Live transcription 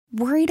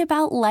Worried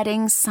about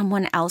letting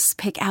someone else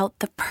pick out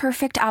the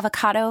perfect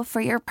avocado for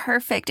your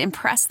perfect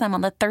impress them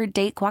on the third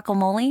date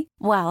guacamole?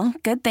 Well,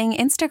 good thing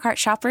Instacart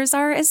shoppers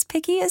are as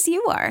picky as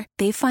you are.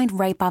 They find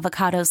ripe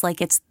avocados like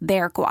it's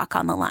their guac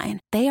on the line.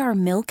 They are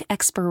milk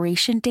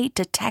expiration date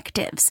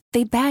detectives.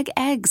 They bag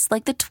eggs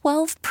like the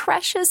 12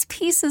 precious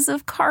pieces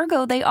of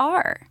cargo they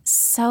are.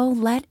 So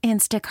let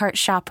Instacart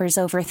shoppers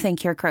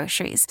overthink your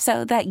groceries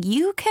so that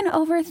you can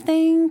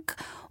overthink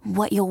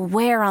what you'll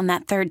wear on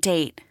that third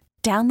date.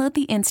 Download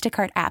the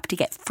Instacart app to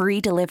get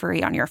free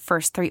delivery on your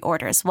first 3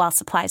 orders while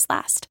supplies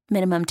last.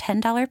 Minimum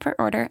 $10 per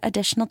order.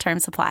 Additional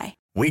terms apply.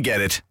 We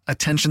get it.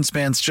 Attention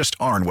spans just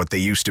aren't what they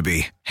used to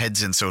be.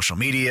 Heads in social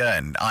media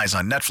and eyes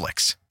on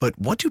Netflix. But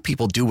what do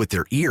people do with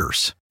their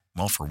ears?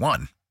 Well, for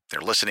one, they're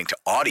listening to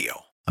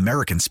audio.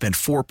 Americans spend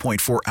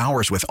 4.4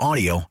 hours with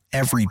audio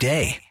every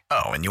day.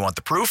 Oh, and you want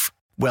the proof?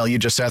 Well, you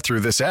just sat through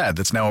this ad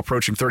that's now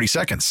approaching 30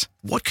 seconds.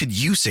 What could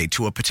you say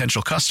to a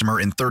potential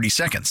customer in 30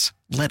 seconds?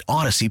 Let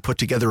Odyssey put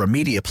together a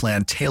media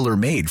plan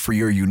tailor-made for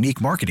your unique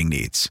marketing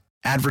needs.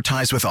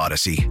 Advertise with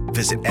Odyssey.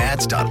 Visit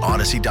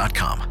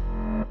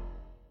ads.odyssey.com.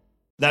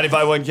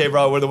 95.1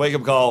 K-Bro, we're the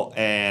wake-up call,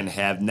 and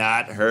have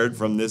not heard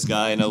from this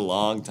guy in a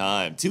long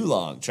time. Too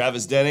long.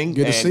 Travis Denning.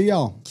 Good to see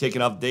y'all.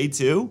 Kicking off day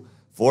 2.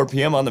 4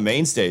 p.m. on the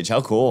main stage.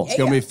 How cool. It's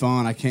going to be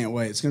fun. I can't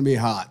wait. It's going to be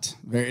hot.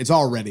 It's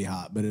already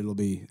hot, but it'll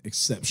be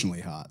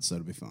exceptionally hot, so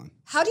it'll be fun.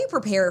 How do you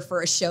prepare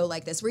for a show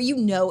like this where you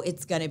know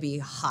it's going to be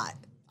hot?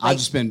 I've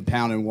just been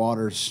pounding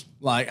waters.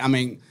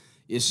 It's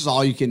just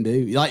all you can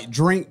do.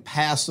 Drink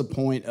past the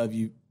point of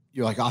you're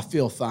like, I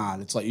feel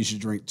fine. It's like you should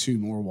drink 2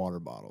 more water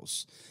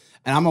bottles.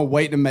 And I'm going to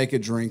wait to make a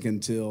drink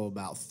until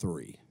about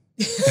 3.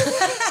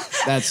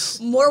 That's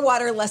more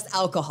water, less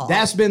alcohol.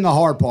 That's been the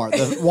hard part.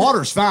 The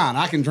water's fine.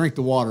 I can drink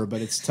the water, but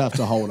it's tough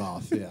to hold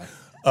off.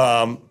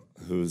 Yeah.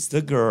 Who's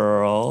the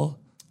girl?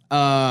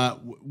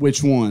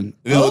 Which one?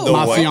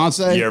 My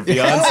fiance. Your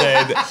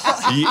fiance.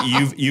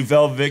 you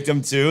fell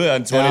victim to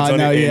in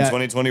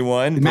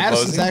 2021.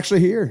 Madison's actually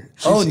here.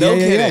 No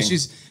kidding. Yeah.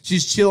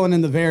 She's chilling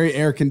in the very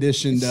air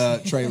conditioned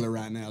trailer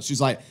right now.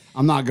 She's like,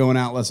 I'm not going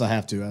out unless I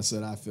have to. I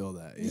said, I feel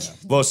that. Yeah.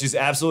 Well, she's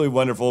absolutely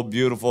wonderful,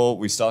 beautiful.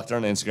 We stalked her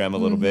on Instagram a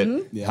little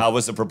bit. Yeah. How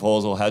was the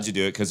proposal? How'd you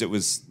do it? Because it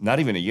was not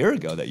even a year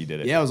ago that you did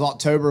it. Yeah, it was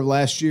October of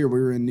last year.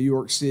 We were in New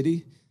York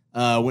City.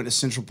 Went to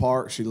Central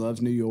Park. She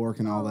loves New York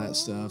and all that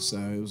stuff. So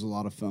it was a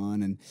lot of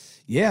fun. And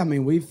yeah, I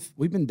mean, we've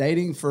been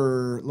dating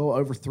for a little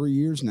over 3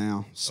 years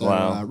now. So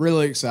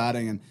really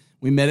exciting. And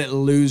we met at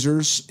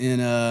Losers in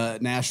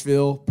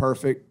Nashville.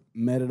 Perfect.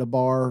 Met at a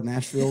bar,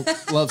 Nashville.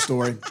 Love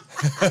story.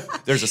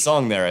 There's a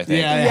song there, I think.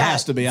 Yeah, it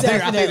has to be. I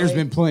think there's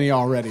been plenty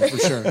already, for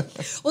sure.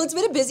 Well, it's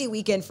been a busy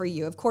weekend for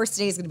you. Of course,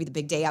 today is going to be the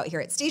big day out here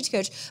at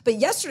Stagecoach. But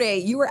yesterday,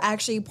 you were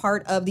actually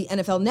part of the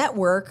NFL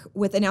Network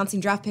with announcing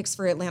draft picks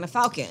for Atlanta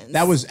Falcons.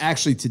 That was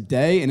actually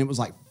today, and it was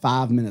like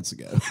 5 minutes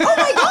ago. Oh, my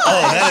God.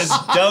 Oh, that is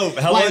dope.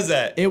 How was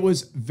that? It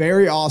was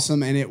very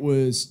awesome, and it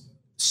was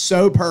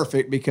so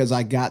perfect because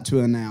I got to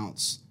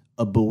announce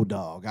a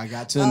bulldog. I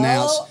got to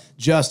announce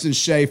Justin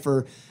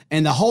Schaefer.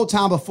 And the whole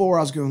time before,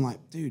 I was going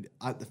like, dude,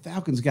 the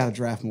Falcons got to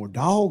draft more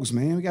dogs,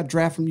 man. We got to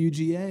draft from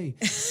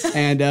UGA.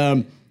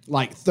 And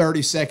like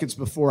 30 seconds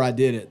before I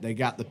did it, they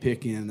got the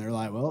pick in. They're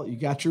like, well, you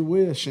got your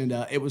wish. And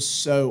it was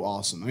so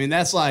awesome. I mean,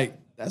 that's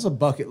a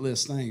bucket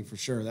list thing for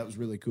sure. That was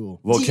really cool.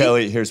 Well,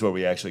 Kelly, here's where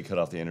we actually cut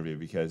off the interview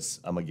because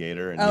I'm a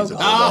Gator and he's a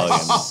bulldog.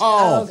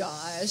 Oh,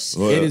 gosh.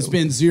 It has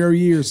been 0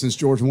 years since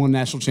Georgia won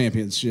national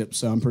championship,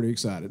 so I'm pretty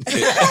excited.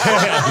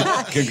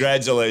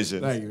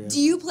 Congratulations. Thank you, man. Do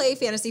you play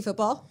fantasy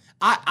football?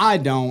 I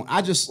don't.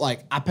 I just I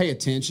pay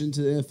attention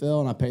to the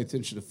NFL and I pay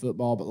attention to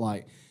football,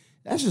 but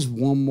that's just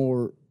one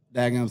more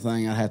daggone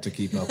thing I have to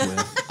keep up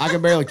with. I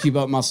can barely keep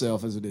up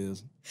myself as it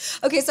is.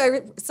 Okay, so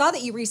I saw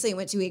that you recently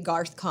went to a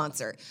Garth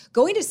concert.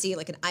 Going to see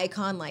an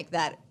icon like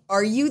that,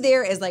 are you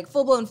there as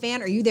full-blown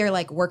fan, or are you there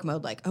work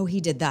mode, oh, he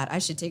did that, I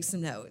should take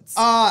some notes?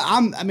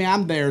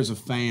 I'm there as a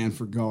fan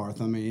for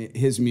Garth. I mean,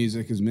 his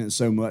music has meant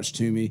so much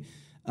to me.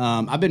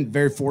 I've been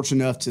very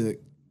fortunate enough to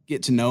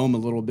get to know him a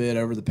little bit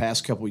over the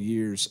past couple of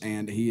years,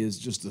 and he is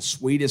just the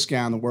sweetest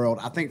guy in the world.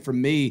 I think for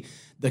me,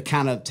 the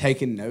kind of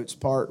taking notes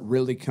part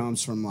really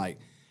comes from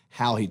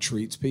how he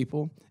treats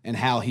people and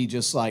how he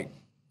just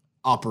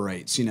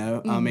operates,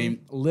 Mm-hmm. I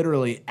mean,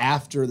 literally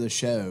after the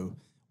show,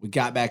 we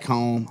got back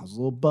home. I was a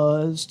little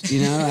buzzed, I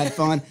had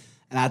fun.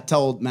 And I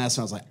told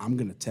Madison, I was like, I'm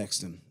going to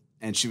text him.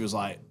 And she was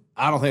like,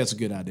 I don't think that's a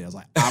good idea. I was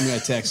like, I'm going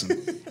to text him.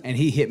 And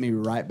he hit me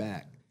right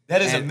back.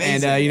 That is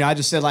amazing. And, I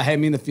just said, hey,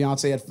 me and the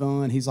fiance had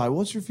fun. He's like,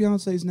 what's your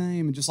fiance's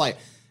name? And just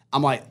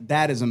I'm like,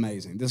 that is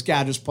amazing. This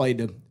guy just played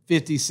to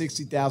 50,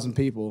 60,000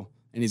 people,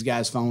 and he's got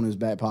his phone in his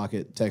back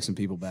pocket texting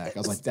people back. I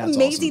was like, that's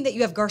amazing awesome. That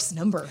you have Garth's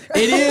number.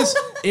 It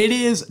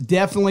is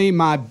definitely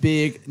my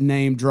big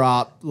name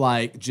drop,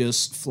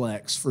 just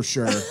flex for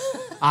sure.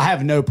 I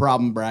have no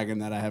problem bragging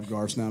that I have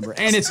Garth's number,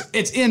 and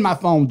it's in my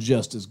phone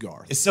just as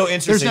Garth. It's so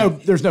interesting.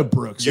 There's no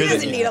Brooks. He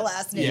doesn't need a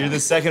last name. You're the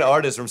second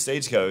artist from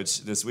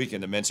Stagecoach this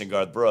weekend to mention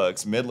Garth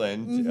Brooks.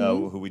 Midland,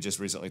 who we just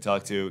recently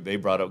talked to, they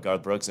brought up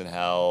Garth Brooks and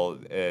how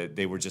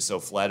they were just so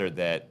flattered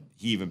that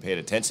he even paid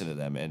attention to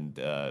them and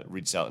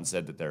reached out and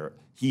said that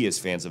he is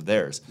fans of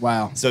theirs.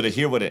 Wow. So to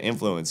hear what an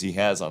influence he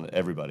has on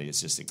everybody is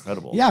just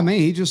incredible. Yeah, I mean,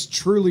 he just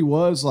truly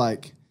was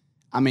like,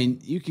 I mean,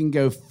 you can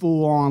go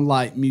full on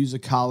like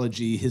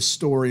musicology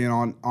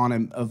historian on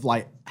him of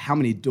like how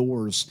many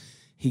doors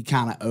he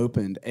kind of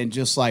opened, and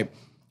just like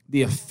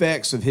the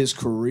effects of his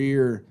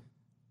career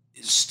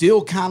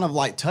still kind of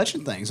like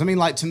touching things. I mean,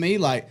 like to me,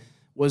 like,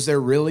 was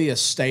there really a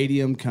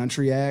stadium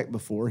country act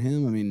before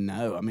him? I mean,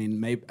 no. I mean,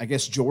 maybe, I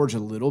guess George a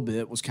little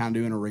bit was kind of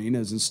doing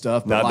arenas and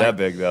stuff. But Not like, that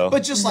big, though.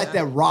 But just like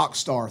that rock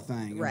star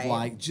thing. Right. Of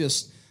like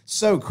just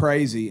so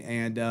crazy.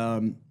 And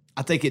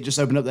I think it just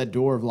opened up that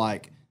door of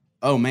like,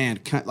 oh, man,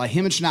 like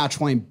him and Shania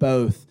Twain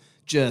both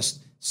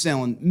just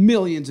selling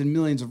millions and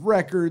millions of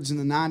records in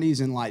the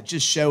 90s and like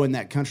just showing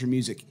that country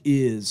music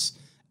is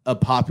a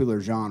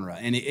popular genre.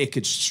 And it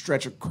could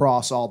stretch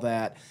across all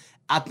that.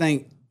 I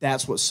think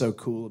that's what's so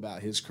cool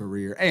about his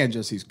career, and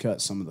just he's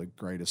cut some of the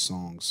greatest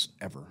songs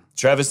ever.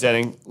 Travis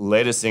Denning,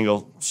 latest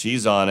single,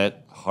 She's on It,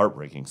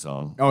 heartbreaking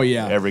song. Oh,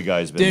 yeah. Every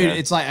guy's been Dude, there.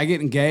 it's like I get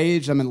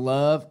engaged, I'm in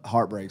love,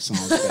 heartbreak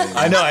songs, baby.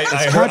 I know.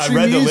 I country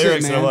read the music,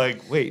 lyrics man. and I'm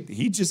like, wait,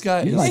 he just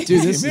got You're like,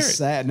 dude, this married. is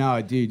sad.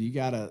 No, dude, you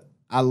gotta.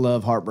 I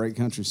love heartbreak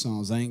country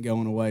songs. They ain't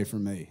going away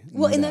from me.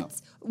 Well, No and doubt.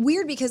 that's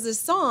weird because this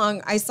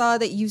song, I saw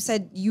that you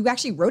said you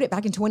actually wrote it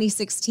back in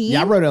 2016.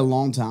 Yeah, I wrote it a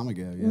long time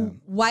ago. Yeah.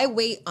 Why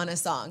wait on a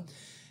song?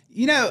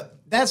 You know,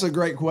 that's a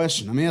great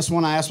question. I mean, that's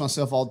one I ask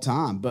myself all the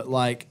time. But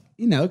like,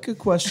 you know, good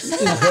question.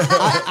 You know,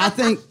 I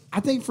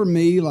think for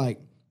me, like,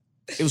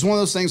 it was one of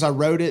those things. I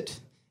wrote it,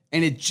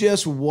 and it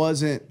just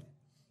wasn't,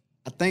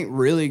 I think,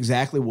 really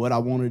exactly what I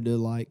wanted to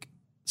like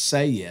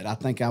say yet. I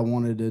think I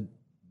wanted to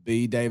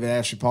be David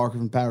Ashley Parker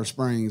from Powder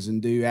Springs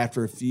and do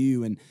After a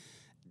Few, and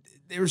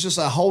there was just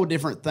a whole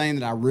different thing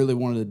that I really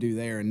wanted to do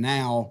there. And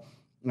now,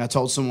 and I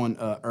told someone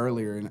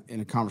earlier in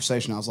a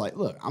conversation, I was like,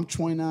 look, I'm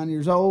 29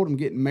 years old. I'm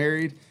getting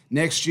married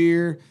next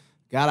year.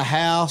 Got a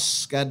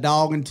house, got a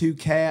dog and 2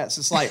 cats.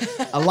 It's like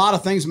a lot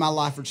of things in my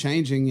life are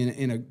changing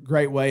in a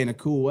great way, in a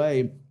cool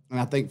way. And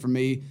I think for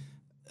me,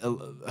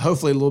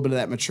 hopefully a little bit of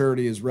that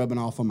maturity is rubbing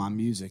off on my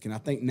music. And I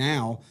think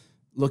now,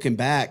 looking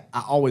back,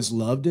 I always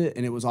loved it,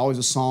 and it was always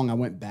a song I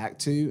went back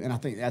to, and I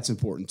think that's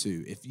important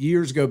too. If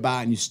years go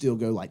by and you still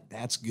go like,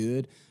 that's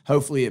good,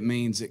 hopefully it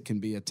means it can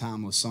be a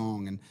timeless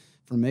song. And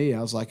for me, I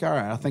was like, all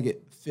right, I think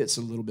it fits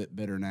a little bit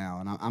better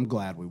now, and I'm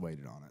glad we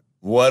waited on it.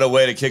 What a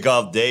way to kick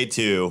off day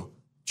 2.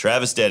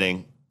 Travis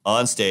Denning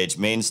on stage,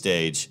 main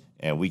stage,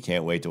 and we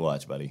can't wait to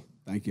watch, buddy.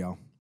 Thank y'all.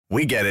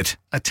 We get it.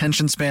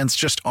 Attention spans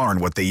just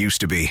aren't what they used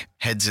to be.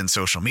 Heads in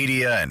social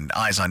media and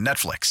eyes on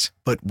Netflix.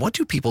 But what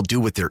do people do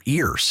with their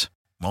ears?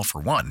 Well,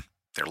 for one,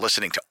 they're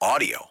listening to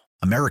audio.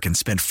 Americans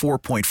spend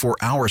 4.4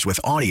 hours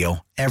with audio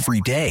every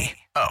day.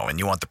 Oh, and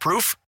you want the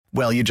proof?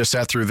 Well, you just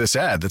sat through this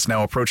ad that's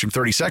now approaching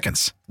 30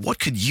 seconds. What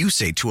could you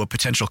say to a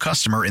potential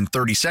customer in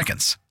 30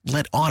 seconds?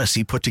 Let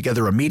Odyssey put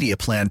together a media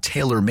plan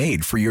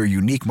tailor-made for your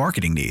unique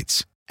marketing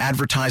needs.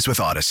 Advertise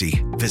with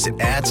Odyssey. Visit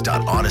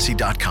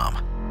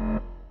ads.odyssey.com.